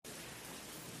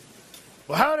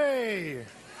Well, howdy.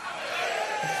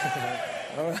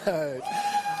 All right.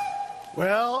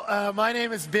 Well, my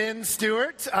name is Ben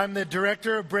Stuart. I'm the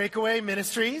director of Breakaway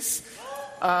Ministries,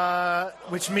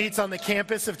 which meets on the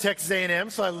campus of Texas A&M,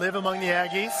 so I live among the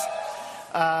Aggies.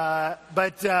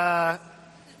 But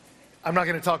I'm not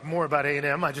going to talk more about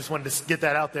A&M. I just wanted to get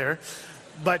that out there.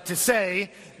 But to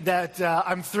say that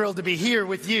I'm thrilled to be here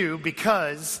with you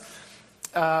because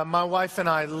my wife and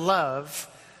I love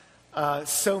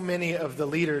so many of the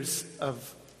leaders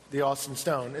of the Austin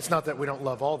Stone. It's not that we don't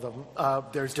love all of them.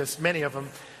 There's just many of them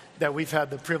that we've had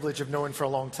the privilege of knowing for a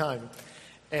long time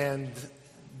and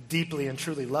deeply and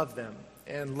truly love them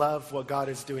and love what God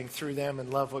is doing through them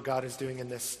and love what God is doing in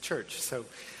this church. So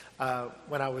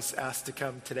when I was asked to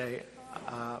come today,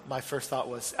 my first thought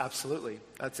was absolutely.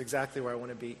 That's exactly where I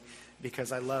want to be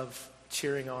because I love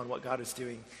cheering on what God is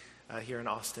doing here in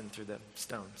Austin through the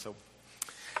Stone. So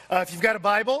if you've got a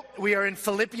Bible, we are in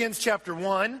Philippians chapter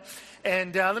 1.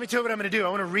 And let me tell you what I'm going to do. I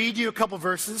want to read you a couple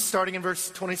verses, starting in verse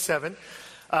 27.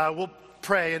 We'll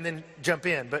pray and then jump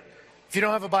in. But if you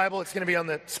don't have a Bible, it's going to be on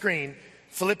the screen.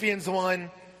 Philippians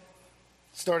 1,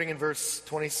 starting in verse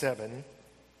 27,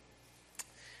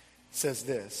 says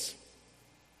this.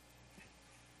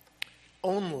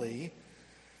 Only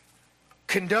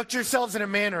conduct yourselves in a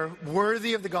manner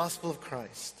worthy of the gospel of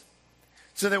Christ,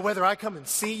 so that whether I come and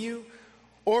see you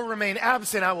or remain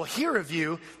absent, I will hear of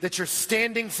you that you're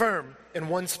standing firm in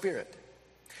one spirit,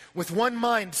 with one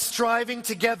mind, striving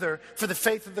together for the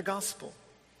faith of the gospel.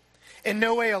 In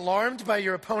no way alarmed by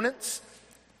your opponents,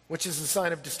 which is a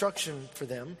sign of destruction for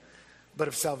them, but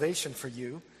of salvation for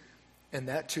you, and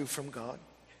that too from God.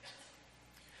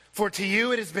 For to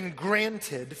you it has been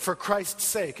granted for Christ's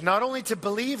sake, not only to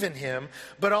believe in him,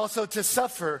 but also to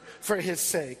suffer for his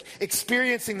sake,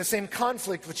 experiencing the same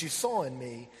conflict which you saw in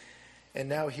me, and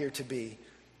now here to be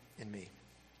in me.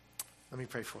 Let me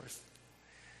pray for us.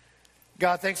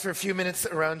 God, thanks for a few minutes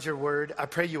around your word. I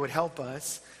pray you would help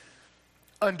us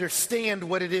understand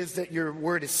what it is that your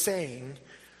word is saying,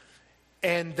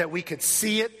 and that we could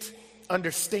see it,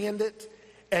 understand it,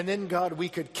 and then, God, we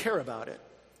could care about it.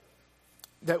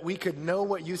 That we could know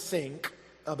what you think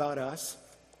about us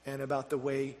and about the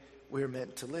way we're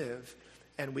meant to live,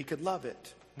 and we could love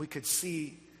it. We could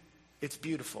see it's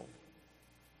beautiful,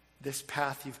 this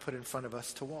path you've put in front of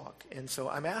us to walk. And so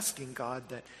I'm asking, God,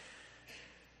 that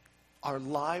our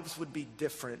lives would be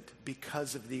different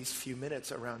because of these few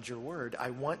minutes around your word.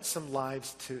 I want some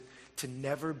lives to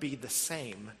never be the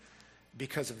same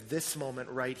because of this moment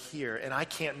right here. And I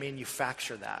can't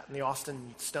manufacture that. And the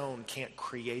Austin Stone can't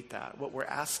create that. What we're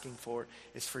asking for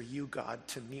is for you, God,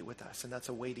 to meet with us. And that's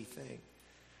a weighty thing.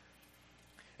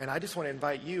 And I just want to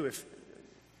invite you, if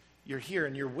you're here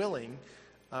and you're willing,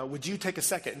 would you take a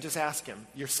second and just ask him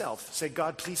yourself? Say,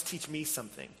 God, please teach me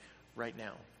something right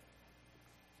now.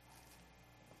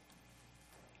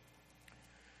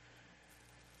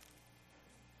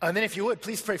 And then if you would,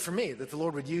 please pray for me that the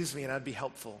Lord would use me and I'd be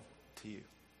helpful to you.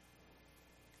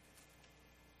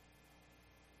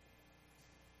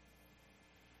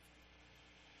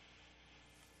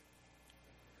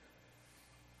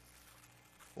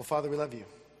 Well, Father, we love you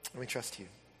and we trust you.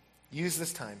 Use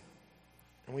this time.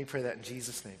 And we pray that in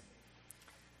Jesus' name.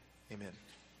 Amen.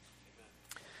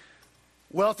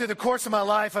 Well, through the course of my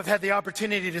life, I've had the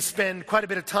opportunity to spend quite a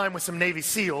bit of time with some Navy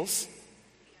SEALs,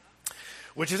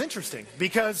 which is interesting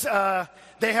because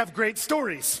they have great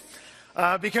stories.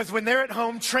 Because when they're at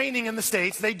home training in the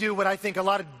States, they do what I think a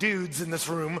lot of dudes in this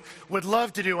room would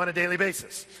love to do on a daily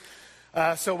basis.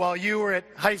 So while you were at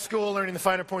high school learning the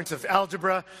finer points of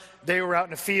algebra, they were out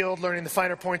in the field learning the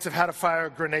finer points of how to fire a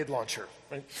grenade launcher,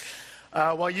 right?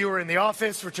 While you were in the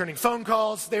office returning phone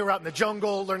calls, they were out in the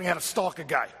jungle learning how to stalk a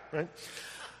guy, right?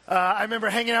 I remember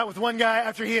hanging out with one guy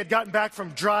after he had gotten back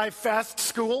from drive fast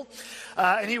school,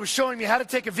 and he was showing me how to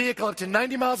take a vehicle up to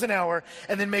 90 miles an hour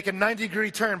and then make a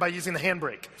 90-degree turn by using the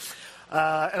handbrake.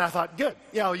 And I thought, good,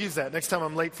 yeah, I'll use that next time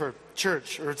I'm late for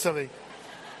church or something.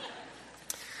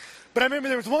 But I remember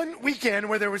there was one weekend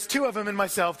where there was two of them and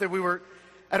myself that we were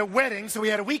at a wedding, so we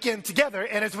had a weekend together,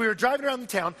 and as we were driving around the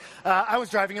town, I was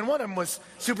driving, and one of them was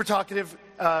super talkative,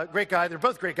 great guy. They're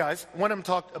both great guys. One of them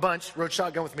talked a bunch, rode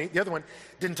shotgun with me. The other one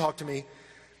didn't talk to me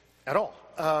at all.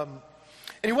 And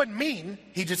he wasn't mean.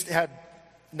 He just had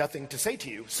nothing to say to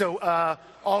you. So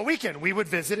all weekend, we would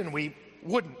visit, and we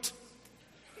wouldn't.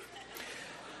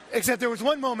 Except there was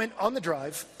one moment on the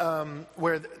drive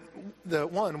where the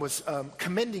one was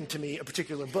commending to me a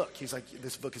particular book. He's like,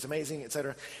 this book is amazing,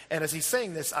 etc. And as he's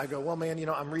saying this, I go, well, man,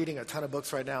 I'm reading a ton of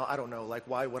books right now. I don't know,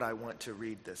 why would I want to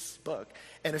read this book?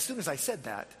 And as soon as I said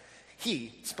that,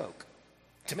 he spoke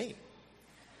to me.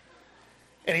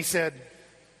 And he said,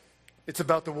 It's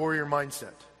about the warrior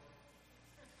mindset.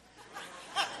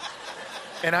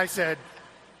 And I said,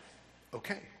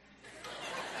 okay.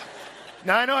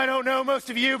 Now, I know I don't know most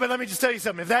of you, but let me just tell you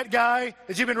something. If that guy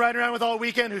that you've been riding around with all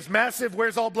weekend, who's massive,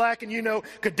 wears all black, and you know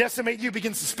could decimate you,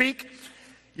 begins to speak,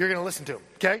 you're going to listen to him,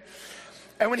 okay?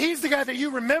 And when he's the guy that you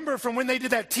remember from when they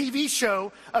did that TV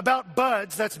show about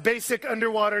BUDS, that's basic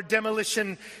underwater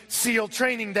demolition SEAL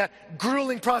training, that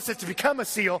grueling process to become a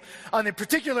SEAL, on the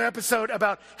particular episode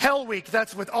about Hell Week,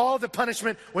 that's with all the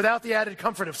punishment without the added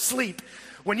comfort of sleep.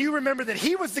 When you remember that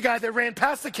he was the guy that ran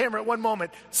past the camera at one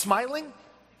moment, smiling,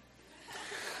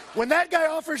 when that guy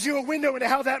offers you a window into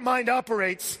how that mind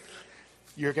operates,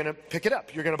 you're going to pick it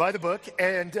up. You're going to buy the book,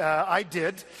 and I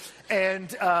did.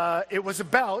 And it was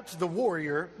about the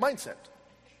warrior mindset.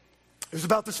 It was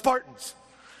about the Spartans,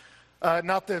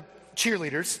 not the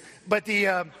cheerleaders, but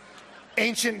the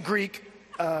ancient Greek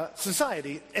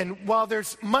society. And while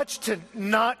there's much to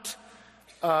not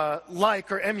like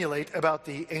or emulate about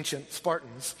the ancient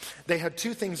Spartans, they had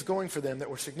two things going for them that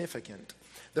were significant.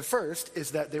 The first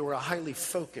is that they were a highly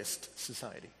focused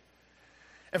society.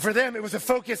 And for them, it was a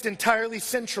focused, entirely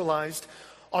centralized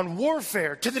on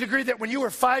warfare, to the degree that when you were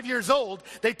 5 years old,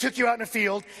 they took you out in a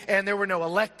field and there were no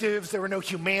electives, there were no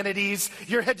humanities.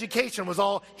 Your education was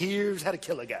all, here's how to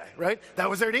kill a guy, right? That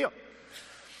was their deal.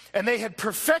 And they had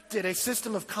perfected a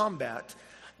system of combat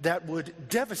that would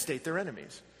devastate their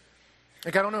enemies.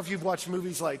 Like, I don't know if you've watched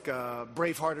movies like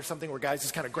Braveheart or something where guys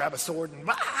just kind of grab a sword and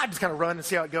just kind of run and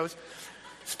see how it goes.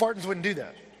 Spartans wouldn't do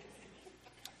that.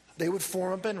 They would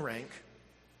form up in rank,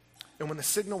 and when the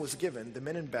signal was given, the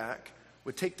men in back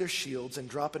would take their shields and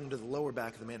drop it into the lower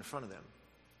back of the man in front of them.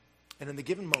 And in the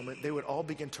given moment, they would all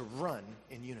begin to run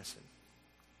in unison.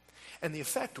 And the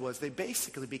effect was they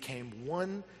basically became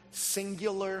one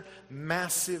singular,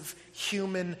 massive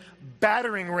human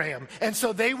battering ram. And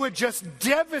so they would just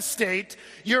devastate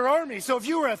your army. So if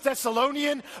you were a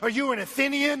Thessalonian or you were an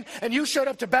Athenian and you showed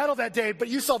up to battle that day, but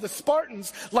you saw the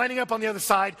Spartans lining up on the other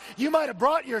side, you might have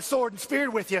brought your sword and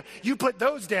spear with you. You put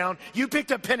those down. You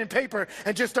picked up pen and paper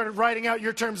and just started writing out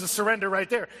your terms of surrender right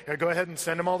there. Here, go ahead and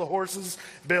send them all the horses.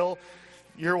 Bill,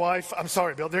 your wife, I'm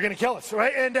sorry, Bill, they're going to kill us,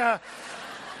 right? And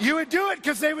you would do it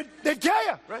because they'd kill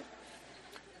you, right?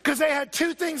 Because they had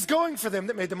two things going for them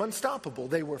that made them unstoppable.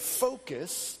 They were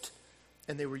focused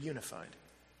and they were unified.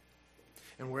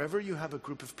 And wherever you have a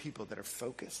group of people that are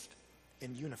focused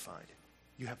and unified,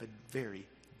 you have a very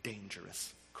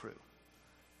dangerous crew.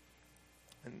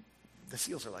 And the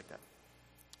SEALs are like that.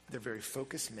 They're very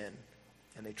focused men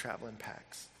and they travel in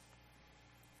packs.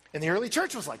 And the early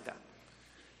church was like that.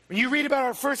 When you read about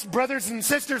our first brothers and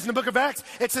sisters in the book of Acts,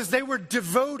 it says they were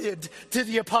devoted to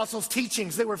the apostles'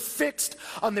 teachings. They were fixed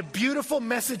on the beautiful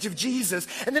message of Jesus.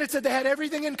 And then it said they had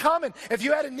everything in common. If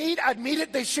you had a need, I'd meet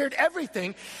it. They shared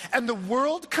everything. And the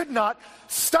world could not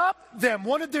stop them.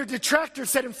 One of their detractors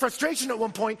said in frustration at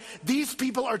one point, these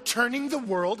people are turning the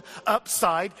world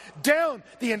upside down.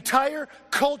 The entire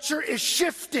culture is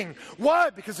shifting.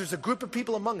 Why? Because there's a group of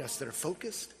people among us that are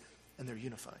focused and they're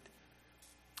unified.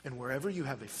 And wherever you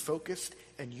have a focused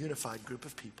and unified group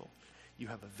of people, you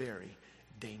have a very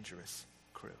dangerous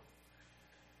crew.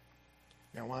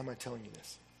 Now, why am I telling you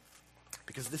this?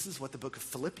 Because this is what the book of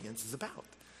Philippians is about.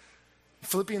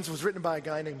 Philippians was written by a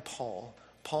guy named Paul.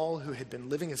 Paul, who had been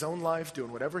living his own life,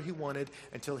 doing whatever he wanted,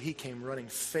 until he came running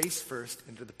face first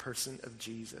into the person of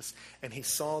Jesus. And he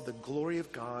saw the glory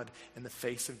of God in the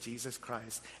face of Jesus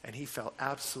Christ, and he fell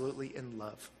absolutely in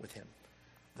love with him.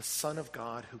 The Son of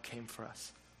God who came for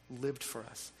us, lived for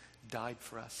us, died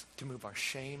for us, to move our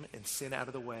shame and sin out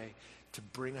of the way, to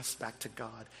bring us back to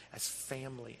God as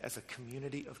family, as a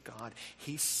community of God.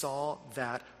 He saw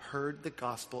that, heard the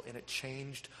gospel, and it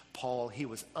changed Paul. He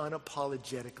was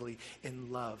unapologetically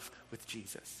in love with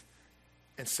Jesus.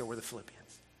 And so were the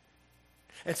Philippians.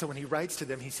 And so when he writes to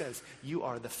them, he says, you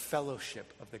are the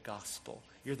fellowship of the gospel.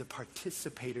 You're the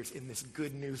participators in this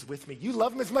good news with me. You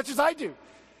love him as much as I do.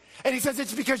 And he says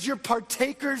it's because you're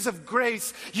partakers of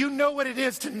grace. You know what it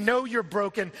is to know you're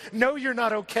broken, know you're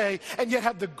not okay, and yet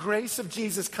have the grace of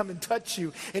Jesus come and touch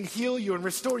you and heal you and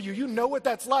restore you. You know what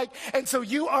that's like. And so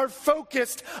you are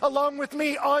focused along with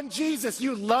me on Jesus.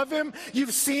 You love him.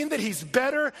 You've seen that he's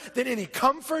better than any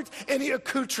comfort, any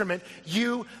accoutrement.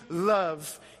 You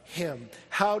love him.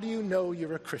 How do you know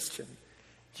you're a Christian?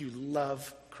 You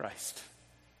love Christ.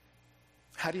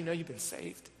 How do you know you've been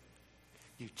saved?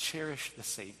 You cherish the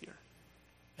Savior.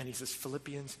 And he says,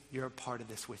 Philippians, you're a part of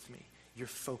this with me. You're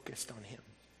focused on him.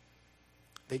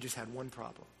 They just had one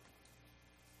problem.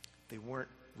 They weren't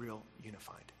real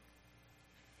unified.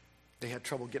 They had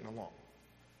trouble getting along.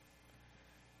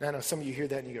 Now, I know some of you hear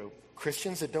that and you go,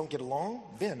 Christians that don't get along?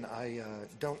 Ben, I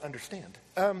don't understand.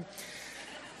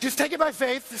 Just take it by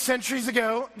faith. Centuries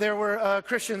ago, there were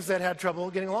Christians that had trouble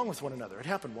getting along with one another. It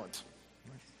happened once.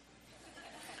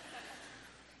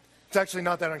 It's actually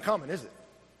not that uncommon, is it?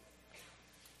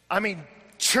 I mean,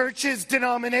 churches,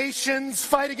 denominations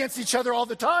fight against each other all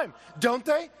the time, don't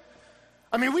they?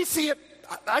 I mean, we see it.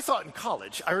 I saw it in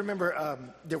college. I remember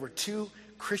there were two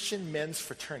Christian men's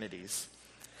fraternities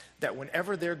that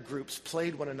whenever their groups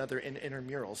played one another in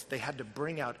intramurals, they had to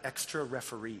bring out extra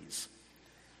referees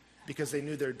because they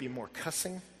knew there'd be more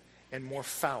cussing and more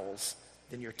fouls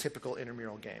than your typical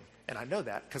intramural game. And I know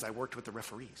that because I worked with the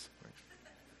referees. Right?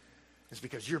 It's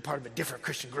because you're part of a different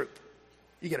Christian group.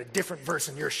 You get a different verse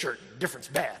in your shirt. Different's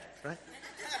bad, right?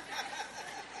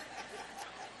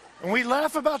 And we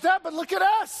laugh about that, but look at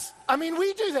us. I mean,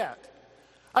 we do that.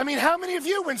 I mean, how many of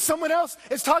you, when someone else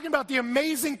is talking about the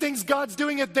amazing things God's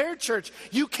doing at their church,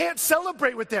 you can't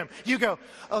celebrate with them? You go,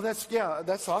 oh,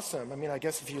 that's awesome. I mean, I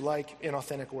guess if you like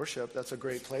inauthentic worship, that's a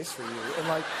great place for you.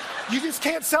 And you just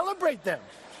can't celebrate them.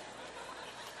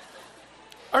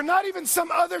 Or not even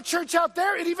some other church out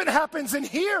there. It even happens in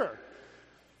here.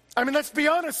 I mean, let's be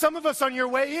honest. Some of us on your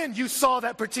way in, you saw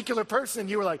that particular person.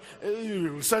 You were like,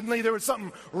 ooh, suddenly there was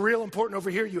something real important over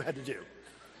here you had to do.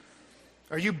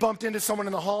 Or you bumped into someone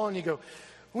in the hall and you go,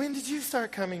 when did you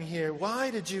start coming here?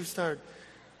 Why did you start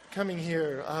coming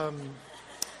here?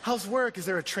 How's work? Is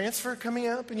there a transfer coming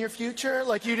up in your future?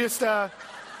 Like you just,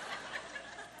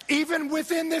 even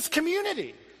within this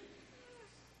community.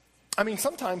 I mean,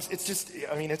 sometimes it's just,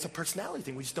 it's a personality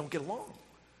thing. We just don't get along.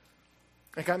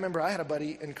 Like I remember I had a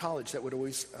buddy in college that would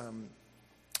always,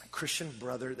 a Christian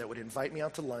brother that would invite me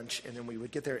out to lunch, and then we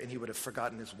would get there and he would have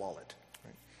forgotten his wallet.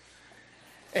 Right?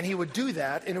 And he would do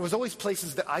that, and it was always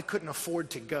places that I couldn't afford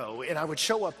to go. And I would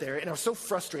show up there, and I was so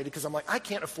frustrated because I'm like, I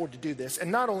can't afford to do this.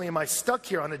 And not only am I stuck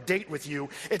here on a date with you,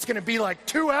 it's going to be like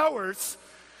 2 hours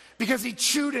because he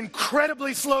chewed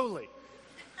incredibly slowly.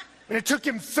 And it took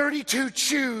him 32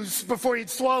 chews before he'd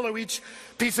swallow each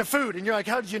piece of food. And you're like,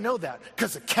 how did you know that?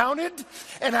 Because it counted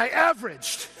and I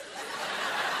averaged.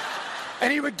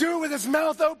 And he would do it with his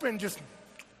mouth open, just.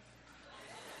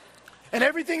 And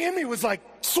everything in me was like,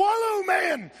 swallow,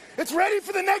 man. It's ready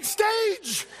for the next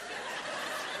stage.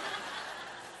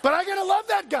 But I gotta love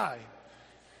that guy.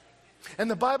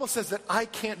 And the Bible says that I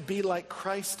can't be like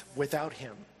Christ without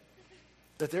him.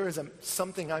 That there is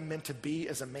something I'm meant to be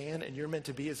as a man and you're meant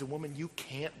to be as a woman. You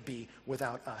can't be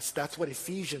without us. That's what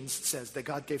Ephesians says, that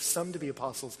God gave some to be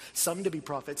apostles, some to be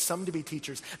prophets, some to be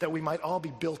teachers, that we might all be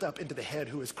built up into the head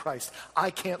who is Christ. I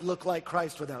can't look like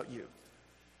Christ without you.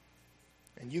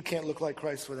 And you can't look like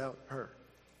Christ without her.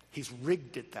 He's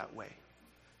rigged it that way.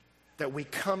 That we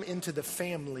come into the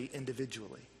family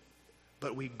individually,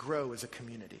 but we grow as a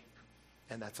community.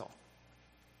 And that's all.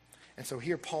 And so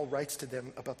here Paul writes to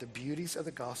them about the beauties of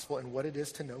the gospel and what it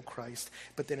is to know Christ.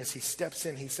 But then as he steps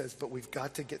in, he says, but we've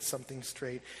got to get something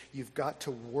straight. You've got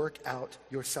to work out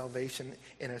your salvation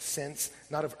in a sense,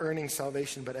 not of earning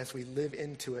salvation, but as we live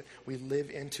into it, we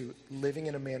live into living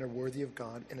in a manner worthy of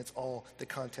God, and it's all the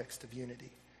context of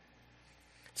unity.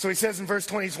 So he says in verse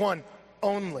 21,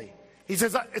 only. He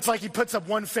says, it's like he puts up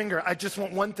one finger. I just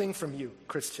want one thing from you,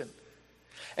 Christian.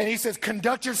 And he says,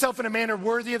 conduct yourself in a manner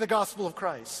worthy of the gospel of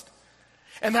Christ.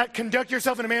 And that conduct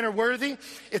yourself in a manner worthy,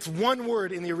 it's one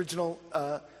word in the original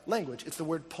language. It's the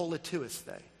word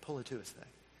politeuesthai.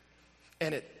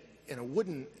 And it, in a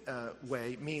wooden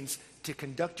way, means to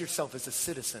conduct yourself as a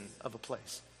citizen of a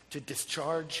place, to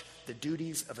discharge the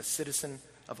duties of a citizen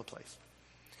of a place.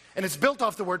 And it's built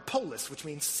off the word polis, which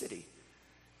means city.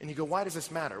 And you go, why does this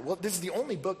matter? Well, this is the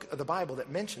only book of the Bible that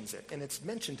mentions it, and it's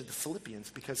mentioned to the Philippians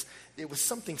because it was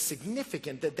something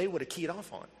significant that they would have keyed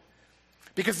off on.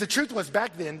 Because the truth was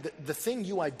back then, the thing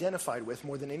you identified with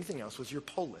more than anything else was your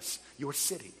polis, your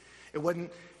city. It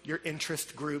wasn't your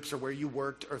interest groups or where you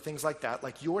worked or things like that.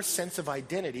 Like your sense of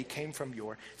identity came from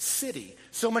your city.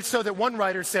 So much so that one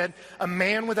writer said, a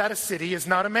man without a city is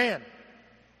not a man.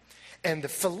 And the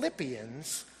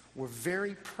Philippians were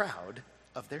very proud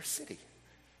of their city.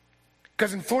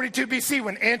 Because in 42 BC,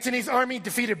 when Antony's army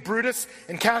defeated Brutus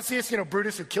and Cassius,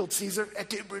 Brutus who killed Caesar,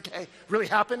 really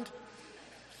happened.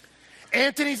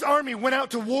 Antony's army went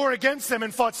out to war against them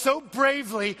and fought so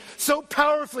bravely, so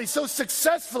powerfully, so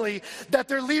successfully that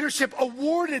their leadership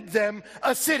awarded them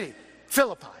a city,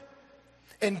 Philippi,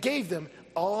 and gave them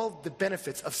all the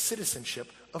benefits of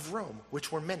citizenship of Rome,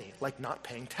 which were many, like not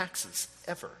paying taxes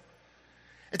ever.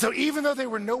 And so even though they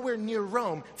were nowhere near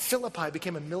Rome, Philippi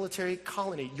became a military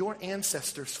colony. Your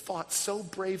ancestors fought so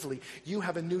bravely. You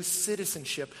have a new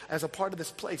citizenship as a part of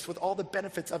this place with all the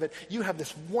benefits of it. You have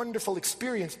this wonderful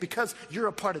experience because you're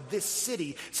a part of this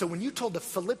city. So when you told the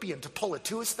Philippian to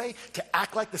politeuesthei, to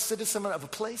act like the citizen of a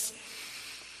place,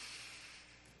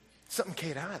 something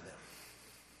came out of them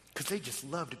because they just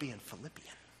loved being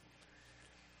Philippian.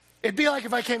 It'd be like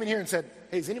if I came in here and said,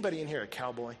 hey, is anybody in here a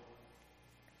cowboy?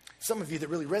 Some of you that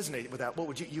really resonate with that, what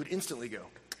would you would instantly go,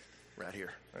 right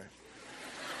here, right?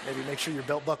 Maybe make sure your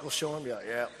belt buckle's showing. Be like,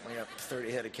 yeah, I got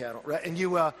 30 head of cattle, right? And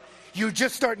you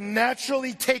just start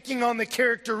naturally taking on the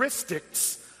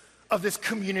characteristics of this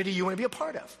community you want to be a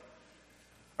part of.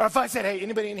 Or if I said, hey,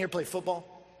 anybody in here play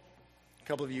football? A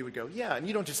couple of you would go, yeah. And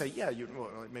you don't just say, yeah, you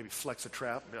maybe flex a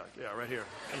trap. Be like, yeah, right here.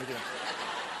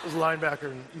 I was a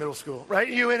linebacker in middle school, right?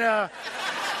 You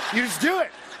just do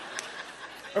it.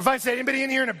 Or if I say, anybody in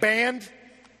here in a band?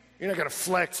 You're not going to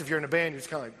flex if you're in a band. You're just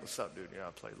kind of like, what's up, dude? Yeah,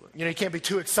 I play. You can't be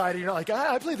too excited. You're not like,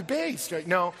 I play the bass. Right?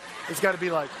 No, it's got to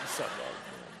be like, what's up,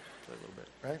 dog? Play a little bit,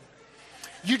 right?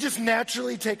 You just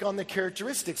naturally take on the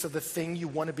characteristics of the thing you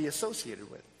want to be associated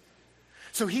with.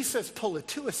 So he says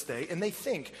politeuesthei, and they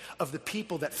think of the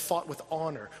people that fought with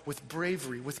honor, with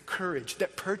bravery, with courage,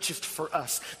 that purchased for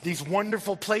us these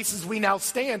wonderful places we now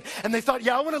stand. And they thought,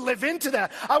 yeah, I want to live into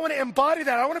that. I want to embody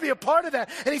that. I want to be a part of that.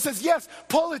 And he says, yes,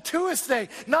 politeuesthei,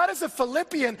 not as a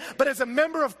Philippian, but as a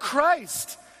member of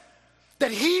Christ.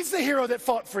 That he's the hero that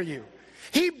fought for you.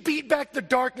 He beat back the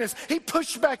darkness. He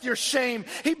pushed back your shame.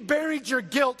 He buried your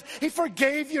guilt. He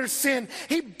forgave your sin.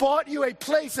 He bought you a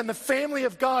place in the family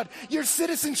of God. Your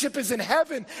citizenship is in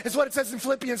heaven, is what it says in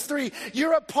Philippians 3.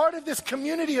 You're a part of this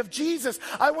community of Jesus.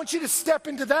 I want you to step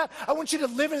into that. I want you to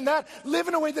live in that. Live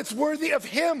in a way that's worthy of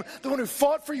him, the one who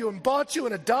fought for you and bought you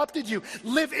and adopted you.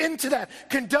 Live into that.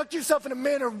 Conduct yourself in a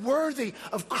manner worthy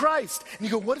of Christ. And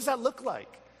you go, what does that look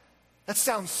like? That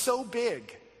sounds so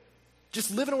big. Just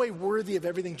live in a way worthy of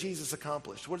everything Jesus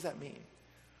accomplished. What does that mean?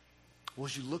 Well,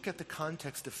 as you look at the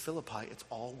context of Philippi, it's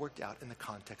all worked out in the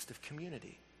context of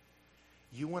community.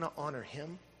 You want to honor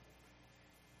him?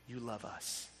 You love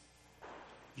us.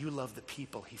 You love the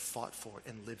people he fought for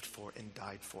and lived for and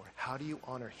died for. How do you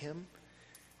honor him?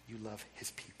 You love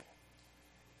his people.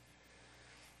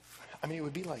 I mean, it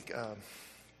would be like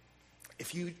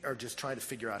if you are just trying to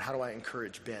figure out, how do I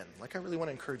encourage Ben? Like, I really want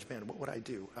to encourage Ben. What would I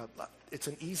do? It's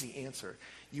an easy answer.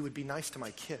 You would be nice to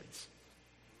my kids.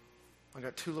 I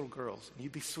got 2 little girls, and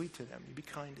you'd be sweet to them. You'd be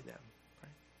kind to them.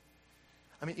 Right?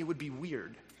 I mean, it would be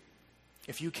weird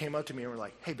if you came up to me and were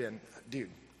like, hey, Ben,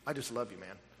 dude, I just love you, man.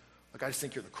 Like, I just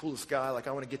think you're the coolest guy. Like,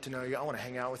 I want to get to know you. I want to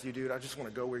hang out with you, dude. I just want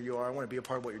to go where you are. I want to be a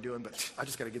part of what you're doing, but I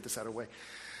just got to get this out of the way.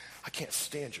 I can't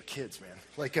stand your kids, man.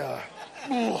 Like,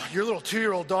 your little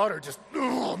 2-year-old daughter just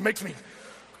makes me,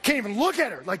 can't even look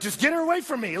at her. Like, just get her away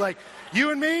from me. Like, you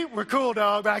and me, we're cool,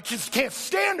 dog, but I just can't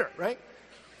stand her, right?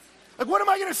 Like, what am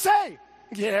I going to say?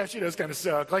 Yeah, she does kind of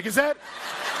suck. Like, is that?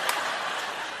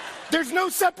 There's no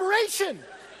separation.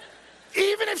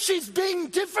 Even if she's being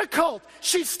difficult,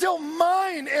 she's still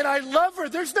mine and I love her.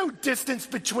 There's no distance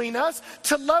between us.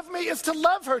 To love me is to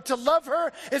love her. To love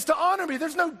her is to honor me.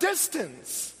 There's no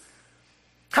distance.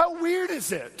 How weird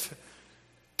is it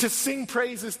to sing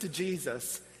praises to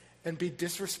Jesus and be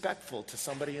disrespectful to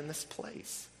somebody in this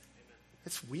place?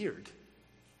 It's weird.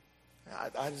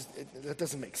 That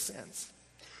doesn't make sense.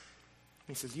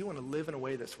 He says, you want to live in a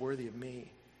way that's worthy of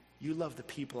me. You love the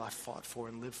people I fought for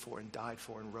and lived for and died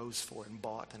for and rose for and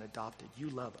bought and adopted. You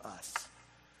love us.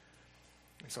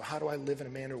 And so how do I live in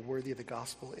a manner worthy of the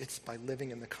gospel? It's by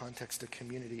living in the context of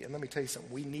community. And let me tell you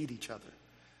something, we need each other.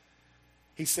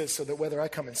 He says, so that whether I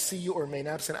come and see you or remain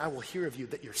absent, I will hear of you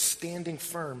that you're standing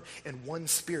firm in one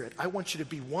spirit. I want you to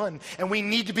be one, and we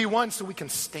need to be one so we can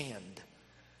stand.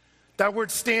 That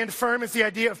word stand firm is the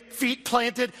idea of feet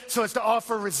planted so as to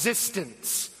offer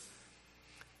resistance.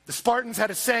 The Spartans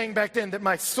had a saying back then that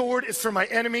my sword is for my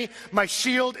enemy, my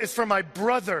shield is for my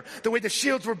brother. The way the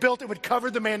shields were built, it would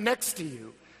cover the man next to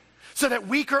you. So that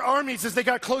weaker armies, as they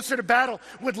got closer to battle,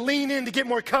 would lean in to get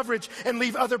more coverage and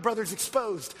leave other brothers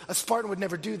exposed. A Spartan would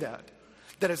never do that.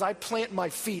 That as I plant my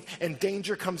feet and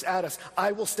danger comes at us,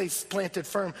 I will stay planted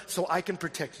firm so I can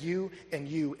protect you and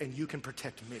you can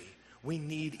protect me. We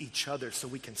need each other so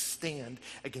we can stand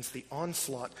against the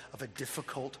onslaught of a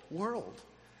difficult world.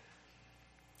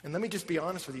 And let me just be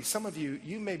honest with you. Some of you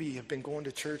maybe have been going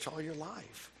to church all your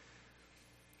life,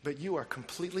 but you are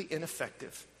completely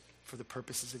ineffective for the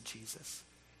purposes of Jesus.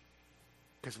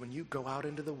 Because when you go out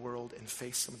into the world and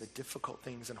face some of the difficult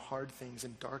things and hard things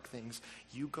and dark things,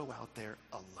 you go out there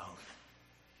alone.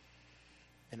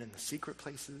 And in the secret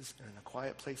places and in the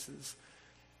quiet places,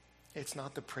 It's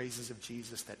not the praises of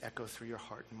Jesus that echo through your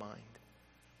heart and mind.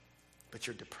 But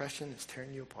your depression is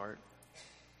tearing you apart.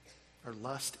 Or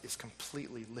lust is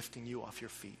completely lifting you off your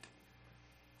feet.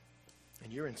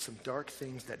 And you're in some dark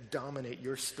things that dominate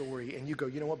your story. And you go,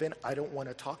 you know what, Ben? I don't want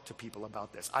to talk to people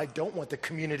about this. I don't want the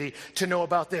community to know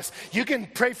about this. You can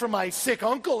pray for my sick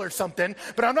uncle or something,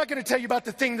 but I'm not going to tell you about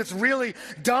the thing that's really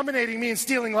dominating me and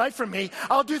stealing life from me.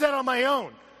 I'll do that on my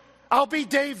own. I'll be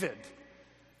David.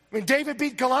 I mean, David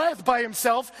beat Goliath by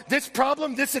himself. This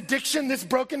problem, this addiction, this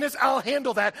brokenness, I'll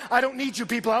handle that. I don't need you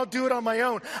people. I'll do it on my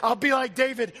own. I'll be like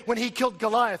David when he killed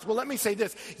Goliath. Well, let me say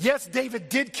this. Yes, David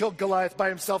did kill Goliath by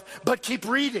himself, but keep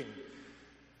reading.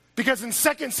 Because in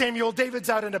 2 Samuel, David's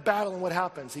out in a battle, and what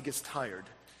happens? He gets tired.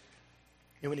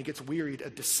 And when he gets wearied, a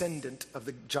descendant of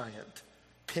the giant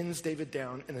pins David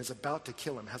down and is about to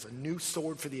kill him, has a new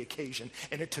sword for the occasion,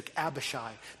 and it took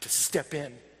Abishai to step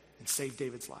in and save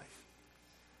David's life.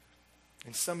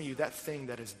 And some of you, that thing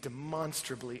that is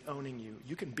demonstrably owning you,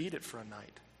 you can beat it for a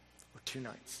night or 2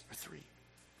 nights or 3.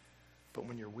 But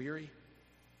when you're weary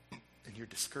and you're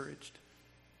discouraged,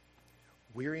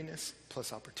 weariness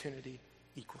plus opportunity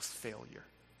equals failure.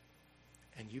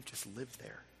 And you've just lived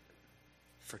there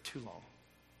for too long.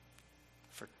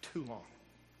 For too long.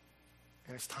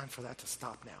 And it's time for that to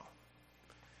stop now.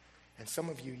 And some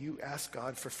of you, you ask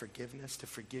God for forgiveness, to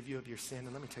forgive you of your sin.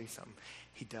 And let me tell you something.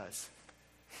 He does.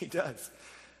 He does.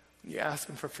 You ask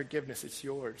him for forgiveness, it's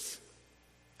yours.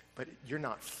 But you're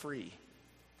not free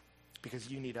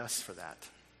because you need us for that.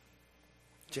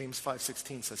 James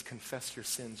 5:16 says, confess your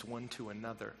sins one to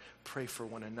another. Pray for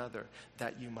one another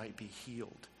that you might be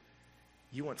healed.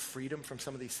 You want freedom from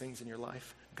some of these things in your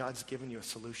life? God's given you a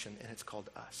solution, and it's called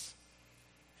us.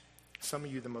 Some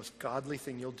of you, the most godly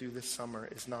thing you'll do this summer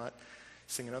is not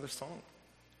sing another song.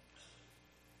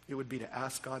 It would be to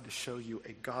ask God to show you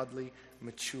a godly,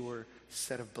 mature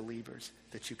set of believers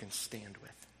that you can stand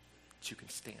with. That you can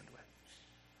stand with.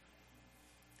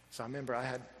 So I remember I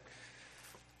had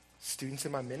students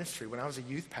in my ministry when I was a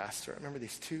youth pastor. I remember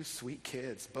these 2 sweet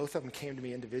kids. Both of them came to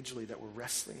me individually that were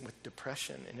wrestling with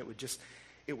depression, and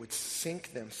it would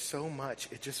sink them so much.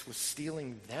 It just was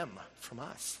stealing them from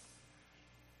us.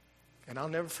 And I'll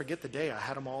never forget the day I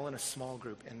had them all in a small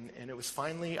group. And it was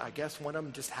finally, I guess one of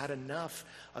them just had enough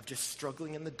of just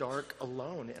struggling in the dark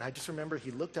alone. And I just remember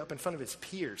he looked up in front of his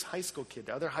peers, high school kid,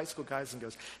 the other high school guys, and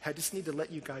goes, hey, I just need to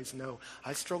let you guys know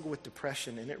I struggle with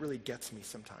depression, and it really gets me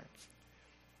sometimes.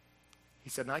 He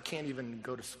said, and I can't even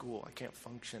go to school. I can't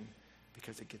function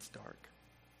because it gets dark.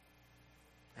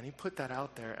 And he put that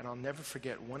out there, and I'll never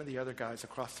forget one of the other guys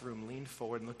across the room leaned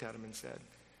forward and looked at him and said,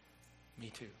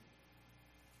 me too.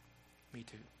 Me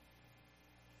too.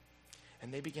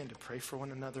 And they began to pray for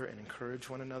one another and encourage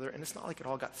one another. And it's not like it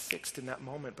all got fixed in that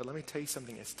moment, but let me tell you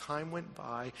something. As time went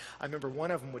by, I remember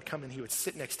one of them would come and he would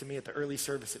sit next to me at the early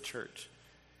service at church.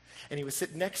 And he would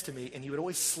sit next to me, and he would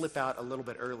always slip out a little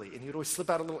bit early. And he would always slip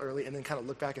out a little early and then kind of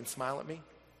look back and smile at me.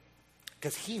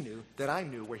 Because he knew that I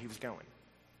knew where he was going.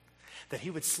 That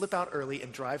he would slip out early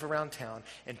and drive around town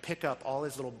and pick up all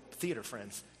his little theater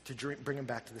friends to bring them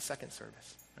back to the second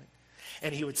service.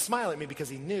 And he would smile at me because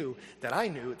he knew that I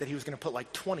knew that he was going to put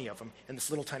like 20 of them in this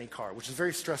little tiny car, which is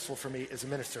very stressful for me as a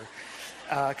minister.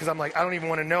 Because I'm like, I don't even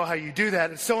want to know how you do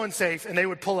that. It's so unsafe. And they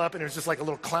would pull up, and it was just like a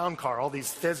little clown car, all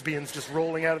these thespians just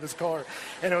rolling out of this car.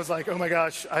 And it was like, oh my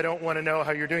gosh, I don't want to know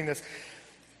how you're doing this.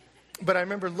 But I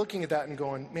remember looking at that and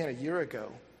going, man, a year ago,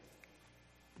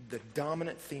 the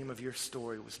dominant theme of your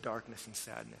story was darkness and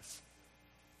sadness.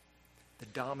 The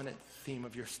dominant theme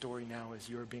of your story now is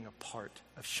you're being a part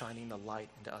of shining the light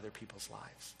into other people's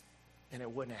lives. And it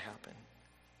wouldn't have happened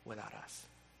without us.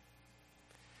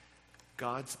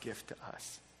 God's gift to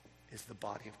us is the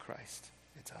body of Christ.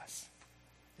 It's us.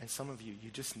 And some of you,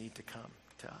 you just need to come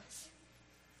to us.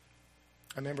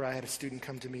 I remember I had a student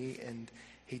come to me and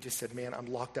he just said, man, I'm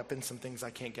locked up in some things I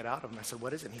can't get out of. And I said,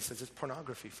 what is it? And he says, it's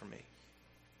pornography for me.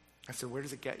 I said, where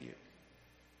does it get you?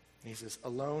 And he says,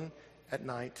 alone at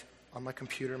night, on my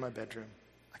computer in my bedroom,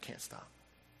 I can't stop.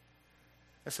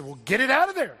 I said, well, get it out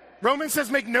of there. Romans says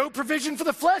make no provision for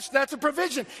the flesh. That's a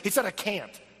provision. He said, I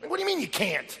can't. Like, what do you mean you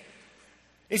can't?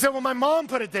 He said, well, my mom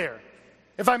put it there.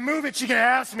 If I move it, she can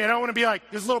ask me. I don't want to be like,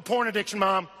 there's a little porn addiction,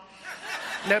 Mom.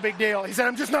 No big deal. He said,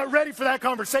 I'm just not ready for that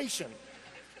conversation.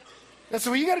 I said,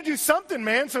 well, you got to do something,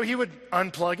 man. So he would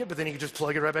unplug it, but then he could just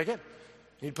plug it right back in.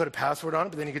 He'd put a password on it,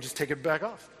 but then he could just take it back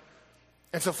off.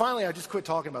 And so finally, I just quit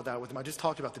talking about that with him. I just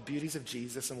talked about the beauties of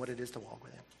Jesus and what it is to walk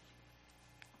with him.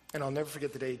 And I'll never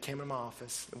forget the day he came in my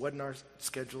office. It wasn't our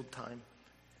scheduled time.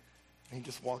 And he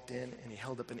just walked in and he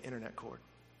held up an internet cord.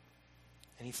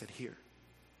 And he said, here.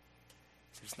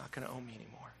 He said, it's not going to own me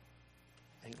anymore.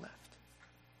 And he left.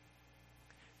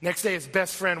 Next day, his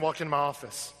best friend walked into my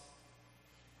office.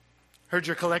 Heard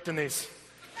you're collecting these.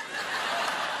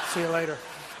 See you later.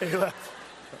 And he left.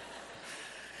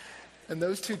 And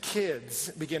those two kids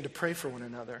began to pray for one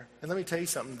another. And let me tell you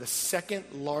something. The second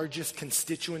largest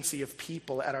constituency of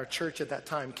people at our church at that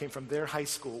time came from their high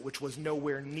school, which was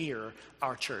nowhere near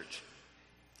our church.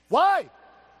 Why?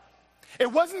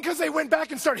 It wasn't because they went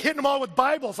back and started hitting them all with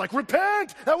Bibles, like,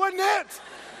 repent. That wasn't it.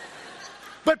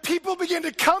 But people began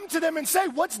to come to them and say,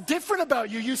 what's different about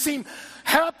you? You seem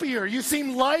happier. You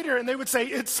seem lighter. And they would say,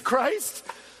 it's Christ.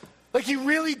 Like, he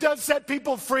really does set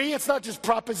people free. It's not just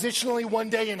propositionally one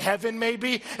day in heaven,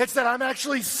 maybe. It's that I'm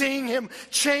actually seeing him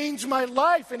change my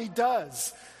life, and he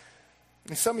does.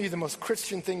 And some of you, the most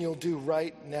Christian thing you'll do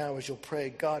right now is you'll pray,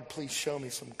 God, please show me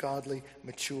some godly,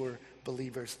 mature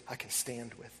believers I can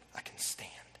stand with. I can stand.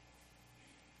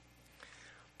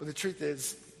 But the truth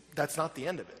is, that's not the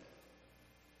end of it.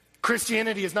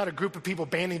 Christianity is not a group of people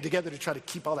banding together to try to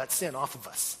keep all that sin off of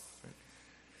us.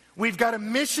 We've got a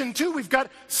mission too. We've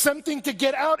got something to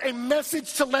get out, a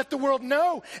message to let the world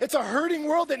know. It's a hurting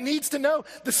world that needs to know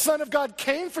the Son of God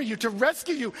came for you, to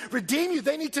rescue you, redeem you.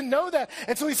 They need to know that.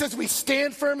 And so he says we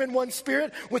stand firm in one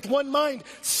spirit, with one mind,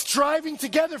 striving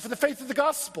together for the faith of the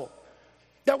gospel.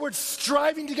 That word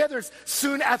striving together is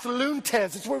sun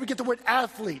athluntes. It's where we get the word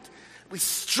athlete. We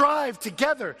strive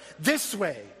together this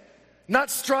way, not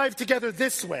strive together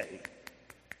this way.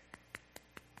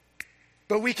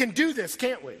 But we can do this,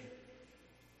 can't we?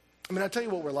 I mean, I'll tell you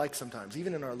what we're like sometimes,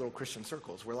 even in our little Christian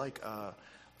circles. We're like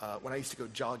when I used to go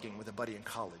jogging with a buddy in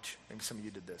college. Maybe some of you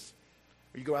did this.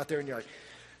 Where you go out there and you're like,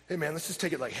 hey man, let's just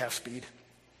take it like half speed.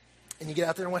 And you get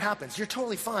out there and what happens? You're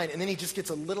totally fine, and then he just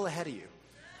gets a little ahead of you.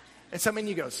 And somebody in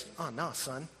you goes, oh no,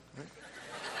 son.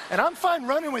 And I'm fine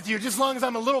running with you just as long as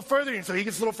I'm a little further. And so he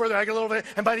gets a little further, I get a little bit.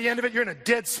 And by the end of it, you're in a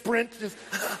dead sprint. Just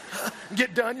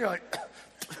get done. You're like,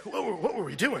 what were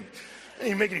we doing? It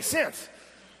didn't make any sense.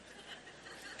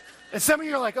 And some of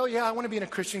you are like, oh yeah, I want to be in a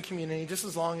Christian community just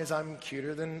as long as I'm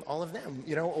cuter than all of them,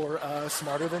 or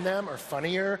smarter than them, or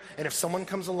funnier. And if someone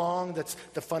comes along that's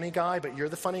the funny guy, but you're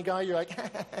the funny guy, you're like,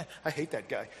 I hate that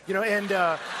guy.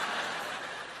 And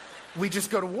we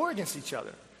just go to war against each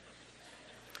other.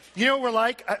 You know what we're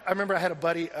like? I remember I had a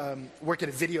buddy work at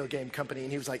a video game company,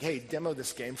 and he was like, hey, demo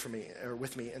this game for me, or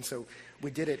with me. And so we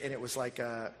did it, and it was like,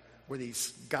 were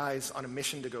these guys on a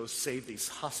mission to go save these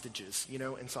hostages,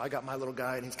 And so I got my little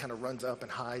guy, and he kind of runs up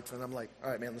and hides, and I'm like, all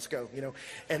right, man, let's go,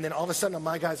 And then all of a sudden on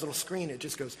my guy's little screen, it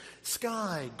just goes,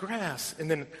 sky, grass,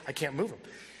 and then I can't move him.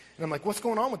 And I'm like, what's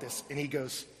going on with this? And he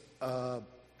goes, I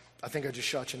think I just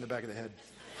shot you in the back of the head.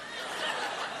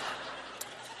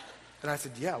 And I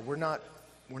said, yeah, we're not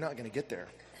going to get there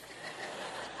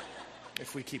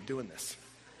if we keep doing this.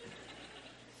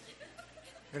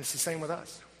 And it's the same with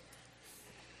us.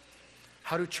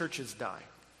 How do churches die?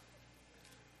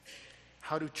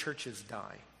 How do churches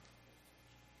die?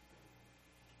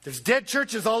 There's dead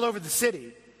churches all over the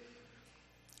city.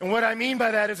 And what I mean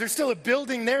by that is there's still a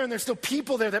building there and there's still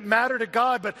people there that matter to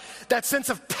God, but that sense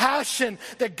of passion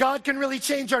that God can really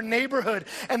change our neighborhood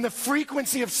and the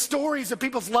frequency of stories of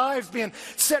people's lives being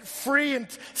set free and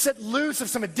set loose of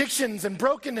some addictions and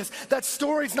brokenness, that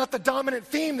story's not the dominant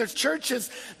theme. There's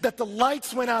churches that the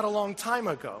lights went out a long time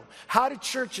ago. How do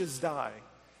churches die?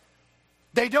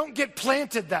 They don't get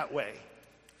planted that way.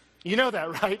 You know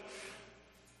that, right?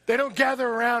 They don't gather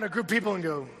around a group of people and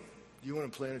go, you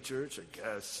want to plant a church? I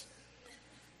guess.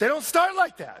 They don't start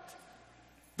like that.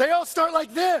 They all start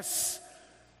like this.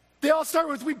 They all start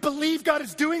with, we believe God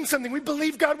is doing something. We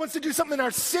believe God wants to do something in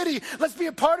our city. Let's be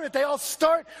a part of it. They all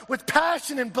start with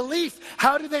passion and belief.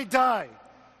 How do they die?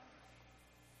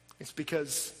 It's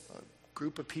because a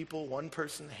group of people, one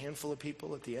person, a handful of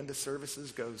people at the end of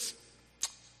services goes,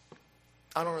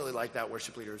 I don't really like that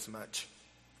worship leader as much.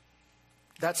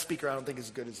 That speaker I don't think is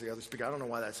as good as the other speaker. I don't know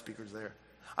why that speaker's there.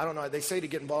 I don't know. They say to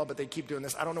get involved, but they keep doing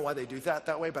this. I don't know why they do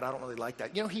that way, but I don't really like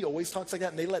that. He always talks like that,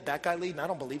 and they let that guy lead, and I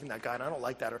don't believe in that guy, and I don't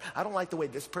like that. Or I don't like the way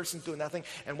this person's doing that thing.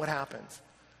 And what happens?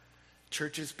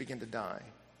 Churches begin to die.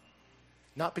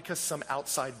 Not because some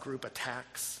outside group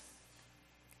attacks,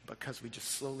 but because we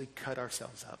just slowly cut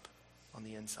ourselves up on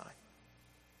the inside.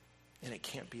 And it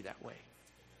can't be that way.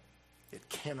 It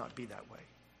cannot be that way.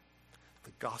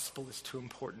 The gospel is too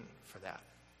important for that.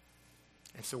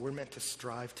 And so we're meant to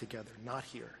strive together, not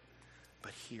here,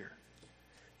 but here,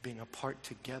 being a part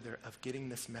together of getting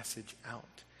this message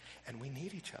out. And we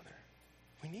need each other.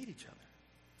 We need each other.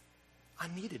 I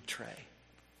needed Trey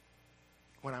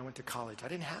when I went to college. I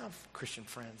didn't have Christian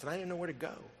friends, and I didn't know where to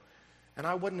go. And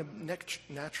I wasn't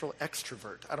a natural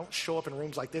extrovert. I don't show up in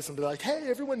rooms like this and be like, hey,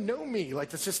 everyone know me. Like,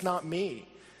 that's just not me.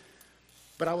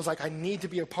 But I was like, I need to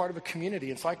be a part of a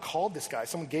community. And so I called this guy.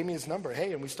 Someone gave me his number.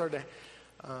 Hey, and we started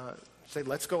to say,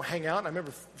 let's go hang out. And I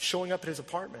remember showing up at his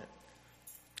apartment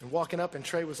and walking up, and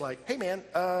Trey was like, hey, man,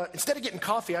 instead of getting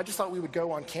coffee, I just thought we would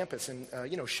go on campus and,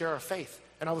 share our faith.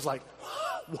 And I was like,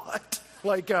 what?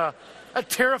 Like, that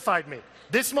terrified me.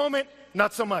 This moment,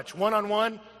 not so much.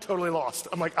 One-on-one, totally lost.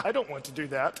 I'm like, I don't want to do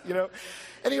that,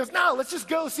 And he goes, no, let's just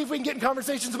go see if we can get in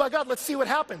conversations about God. Let's see what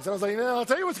happens. And I was like, no, I'll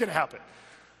tell you what's going to happen.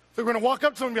 So we're going to walk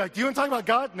up to him and be like, do you want to talk about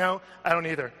God? No, I don't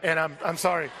either. And I'm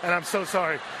sorry. And I'm so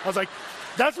sorry. I was like,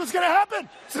 that's what's going to happen.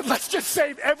 So let's just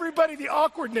save everybody the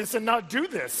awkwardness and not do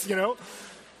this, But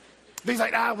he's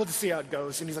like, we'll just see how it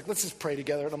goes. And he's like, let's just pray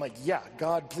together. And I'm like, yeah,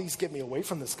 God, please get me away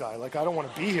from this guy. Like, I don't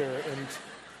want to be here. And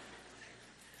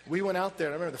we went out there,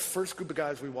 and I remember the first group of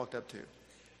guys we walked up to.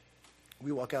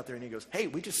 We walk out there, and he goes, hey,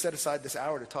 we just set aside this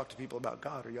hour to talk to people about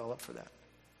God. Are y'all up for that?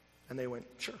 And they went,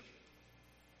 sure.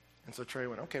 And so Trey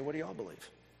went, okay, what do y'all believe?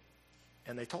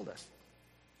 And they told us.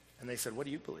 And they said, what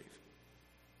do you believe?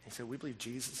 He said, we believe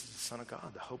Jesus is the Son of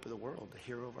God, the hope of the world, the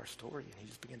hero of our story. And he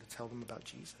just began to tell them about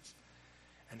Jesus.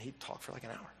 And he talked for like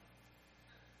an hour.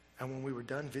 And when we were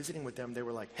done visiting with them, they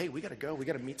were like, hey, we got to go. We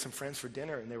got to meet some friends for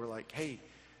dinner. And they were like, hey,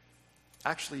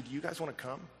 actually, do you guys want to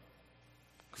come?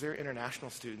 Because they're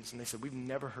international students. And they said, we've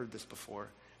never heard this before.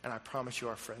 And I promise you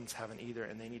our friends haven't either,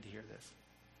 and they need to hear this.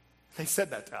 They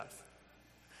said that to us.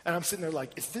 And I'm sitting there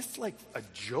like, is this like a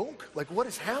joke? Like, what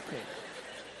is happening?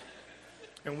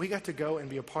 And we got to go and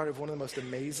be a part of one of the most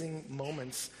amazing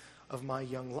moments of my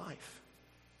young life.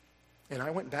 And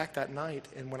I went back that night,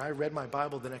 and when I read my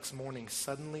Bible the next morning,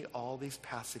 suddenly all these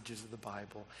passages of the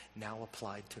Bible now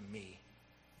applied to me.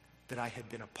 That I had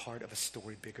been a part of a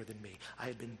story bigger than me. I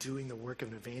had been doing the work of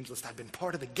an evangelist. I'd been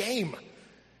part of the game.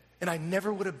 And I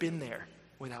never would have been there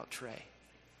without Trey.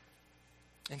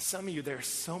 And some of you, there's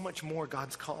so much more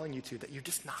God's calling you to that you're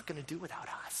just not going to do without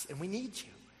us. And we need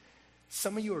you.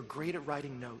 Some of you are great at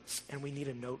writing notes, and we need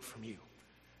a note from you.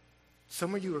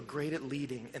 Some of you are great at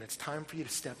leading, and it's time for you to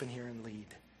step in here and lead.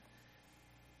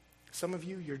 Some of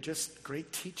you, you're just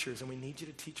great teachers, and we need you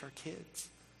to teach our kids.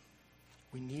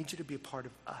 We need you to be a part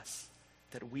of us,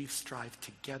 that we strive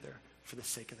together for the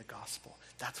sake of the gospel.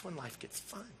 That's when life gets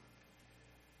fun.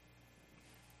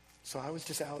 So I was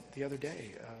just out the other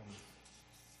day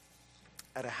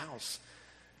at a house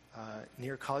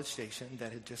near College Station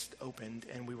that had just opened,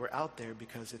 and we were out there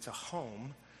because it's a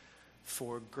home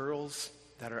for girls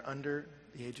that are under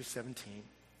the age of 17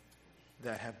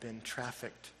 that have been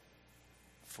trafficked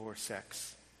for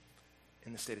sex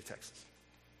in the state of Texas.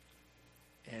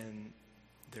 And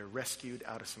they're rescued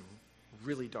out of some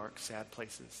really dark, sad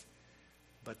places,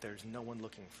 but there's no one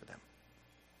looking for them.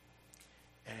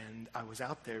 And I was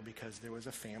out there because there was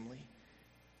a family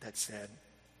that said,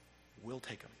 we'll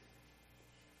take them.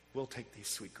 We'll take these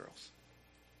sweet girls.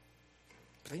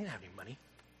 But they didn't have any money.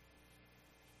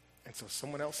 And so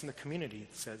someone else in the community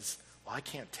says, well, I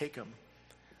can't take them,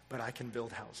 but I can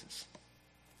build houses,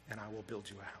 and I will build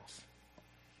you a house.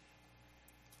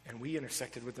 And we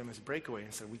intersected with them as a breakaway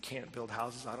and said, we can't build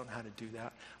houses. I don't know how to do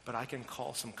that, but I can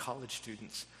call some college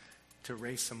students to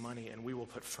raise some money, and we will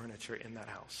put furniture in that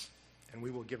house, and we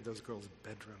will give those girls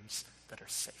bedrooms that are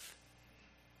safe.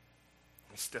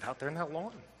 We stood out there in that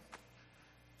lawn.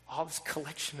 All this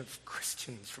collection of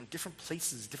Christians from different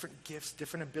places, different gifts,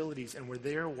 different abilities, and we're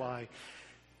there, why?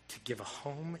 To give a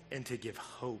home and to give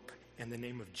hope in the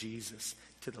name of Jesus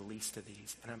to the least of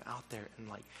these. And I'm out there and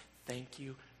like, thank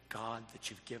you, God, that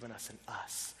you've given us an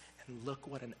us. And look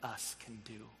what an us can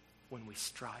do when we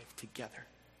strive together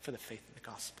for the faith of the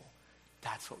gospel.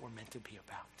 That's what we're meant to be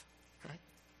about, right?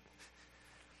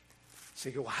 So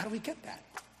you go, well, how do we get that?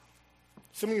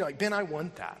 Some of you are like, Ben, I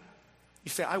want that. You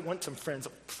say, I want some friends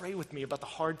that will pray with me about the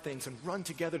hard things and run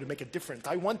together to make a difference.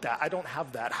 I want that. I don't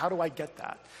have that. How do I get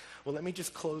that? Well, let me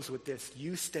just close with this.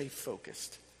 You stay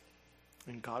focused,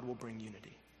 and God will bring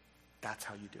unity. That's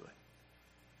how you do it.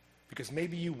 Because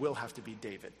maybe you will have to be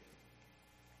David.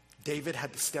 David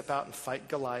had to step out and fight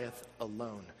Goliath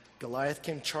alone. Goliath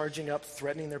came charging up,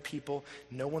 threatening their people.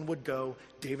 No one would go.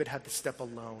 David had to step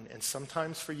alone. And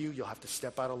sometimes for you, you'll have to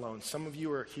step out alone. Some of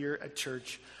you are here at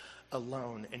church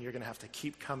alone, and you're going to have to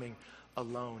keep coming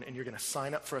alone, and you're going to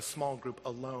sign up for a small group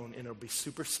alone, and it'll be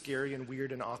super scary and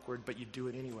weird and awkward, but you do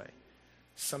it anyway.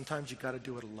 Sometimes you got to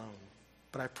do it alone.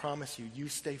 But I promise you, you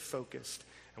stay focused.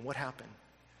 And what happened?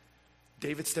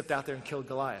 David stepped out there and killed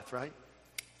Goliath, right?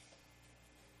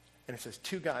 And it says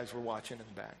 2 guys were watching in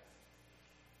the back.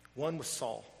 One was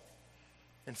Saul,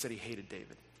 and said he hated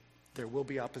David. There will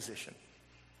be opposition.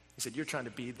 He said, you're trying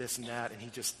to be this and that, and he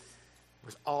just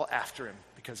was all after him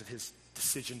because of his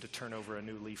decision to turn over a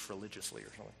new leaf religiously or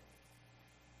something.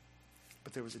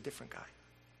 But there was a different guy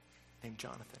named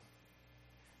Jonathan.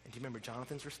 And do you remember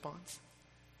Jonathan's response?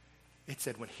 It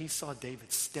said when he saw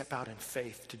David step out in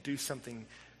faith to do something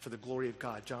for the glory of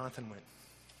God, Jonathan went,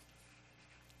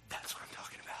 that's what I'm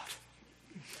talking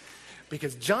about.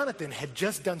 Because Jonathan had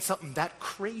just done something that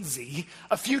crazy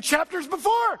a few chapters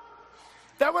before.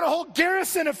 That when a whole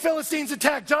garrison of Philistines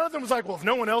attacked, Jonathan was like, well, if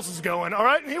no one else is going, all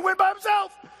right? And he went by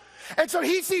himself. And so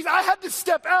he sees, I had to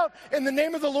step out in the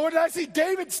name of the Lord. And I see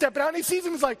David stepping out, and he sees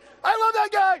him, he's like, I love that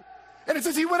guy. And it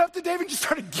says he went up to David and just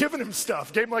started giving him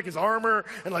stuff. Gave him like his armor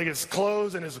and like his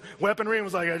clothes and his weaponry and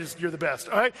was like, you're the best,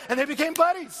 all right? And they became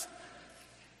buddies.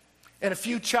 And a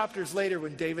few chapters later,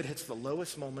 when David hits the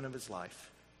lowest moment of his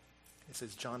life, it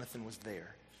says Jonathan was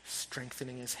there,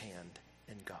 strengthening his hand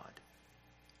in God.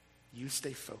 You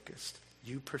stay focused.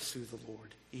 You pursue the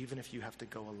Lord, even if you have to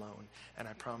go alone. And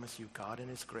I promise you, God in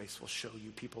his grace will show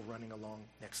you people running along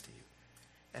next to you.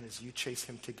 And as you chase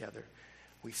him together,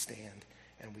 we stand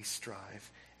and we strive,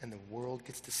 and the world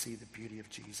gets to see the beauty of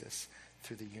Jesus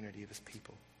through the unity of his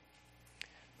people.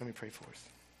 Let me pray for us.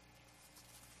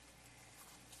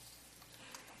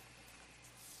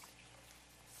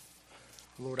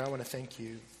 Lord, I want to thank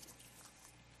you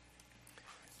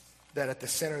that at the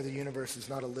center of the universe is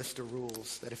not a list of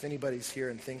rules, that if anybody's here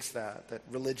and thinks that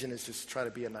religion is just try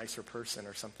to be a nicer person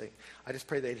or something, I just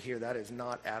pray they'd hear that is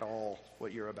not at all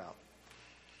what you're about.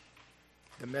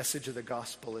 The message of the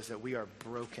gospel is that we are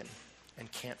broken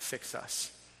and can't fix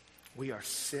us. We are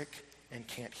sick and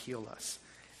can't heal us.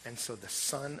 And so the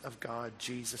Son of God,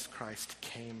 Jesus Christ,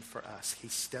 came for us. He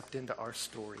stepped into our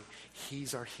story.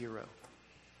 He's our hero.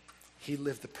 He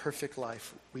lived the perfect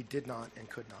life we did not and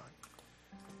could not.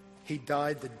 He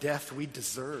died the death we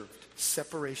deserved,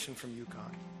 separation from you,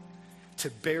 God, to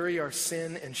bury our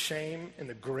sin and shame in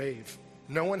the grave.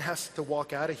 No one has to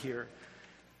walk out of here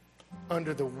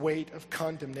under the weight of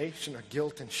condemnation or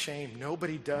guilt and shame.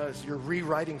 Nobody does. You're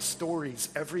rewriting stories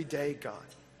every day, God.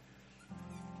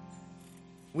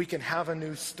 We can have a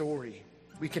new story.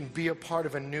 We can be a part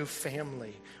of a new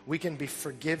family. We can be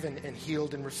forgiven and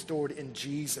healed and restored in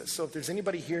Jesus. So if there's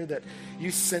anybody here that you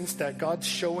sense that God's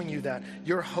showing you that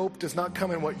your hope does not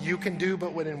come in what you can do,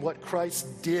 but in what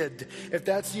Christ did. If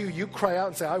that's you, you cry out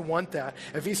and say, I want that.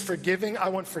 If he's forgiving, I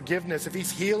want forgiveness. If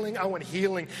he's healing, I want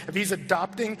healing. If he's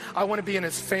adopting, I want to be in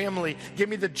his family. Give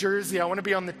me the jersey. I want to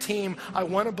be on the team. I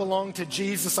want to belong to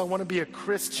Jesus. I want to be a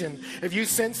Christian. If you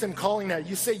sense him calling that,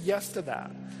 you say yes to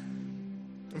that.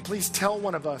 And please tell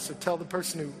one of us or tell the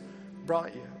person who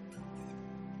brought you.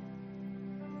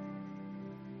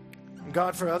 And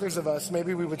God, for others of us,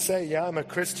 maybe we would say, yeah, I'm a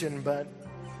Christian, but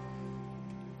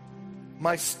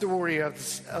my story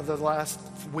of the last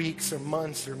weeks or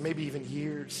months or maybe even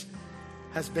years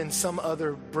has been some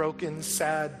other broken,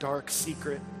 sad, dark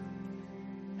secret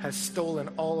has stolen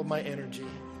all of my energy.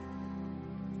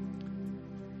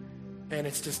 And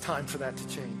it's just time for that to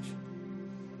change.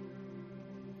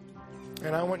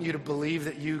 And I want you to believe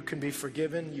that you can be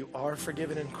forgiven. You are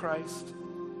forgiven in Christ.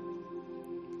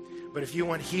 But if you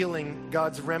want healing,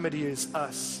 God's remedy is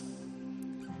us.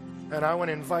 And I want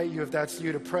to invite you, if that's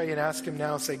you, to pray and ask him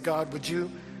now. Say, God, would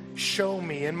you show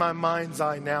me in my mind's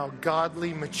eye now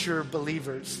godly, mature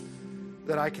believers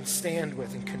that I can stand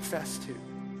with and confess to.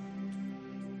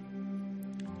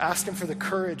 Ask him for the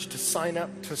courage to sign up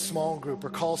to a small group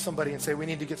or call somebody and say, we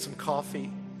need to get some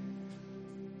coffee.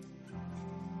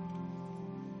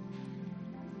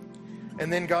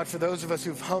 And then, God, for those of us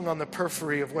who've hung on the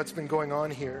periphery of what's been going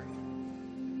on here,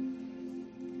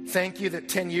 thank you that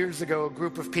 10 years ago, a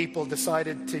group of people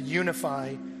decided to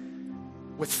unify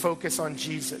with focus on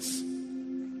Jesus.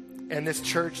 And this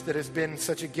church that has been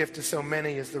such a gift to so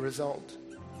many is the result.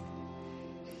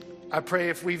 I pray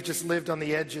if we've just lived on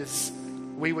the edges,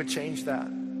 we would change that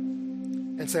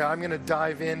and say, I'm going to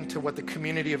dive into what the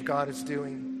community of God is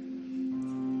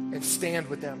doing and stand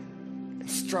with them and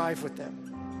strive with them.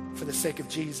 For the sake of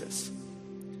Jesus,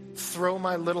 throw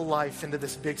my little life into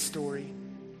this big story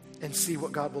and see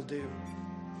what God will do.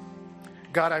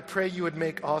 God, I pray you would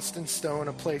make Austin Stone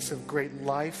a place of great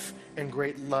life and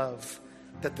great love,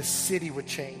 that the city would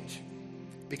change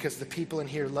because the people in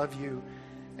here love you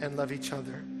and love each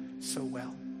other so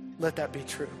well. Let that be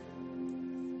true.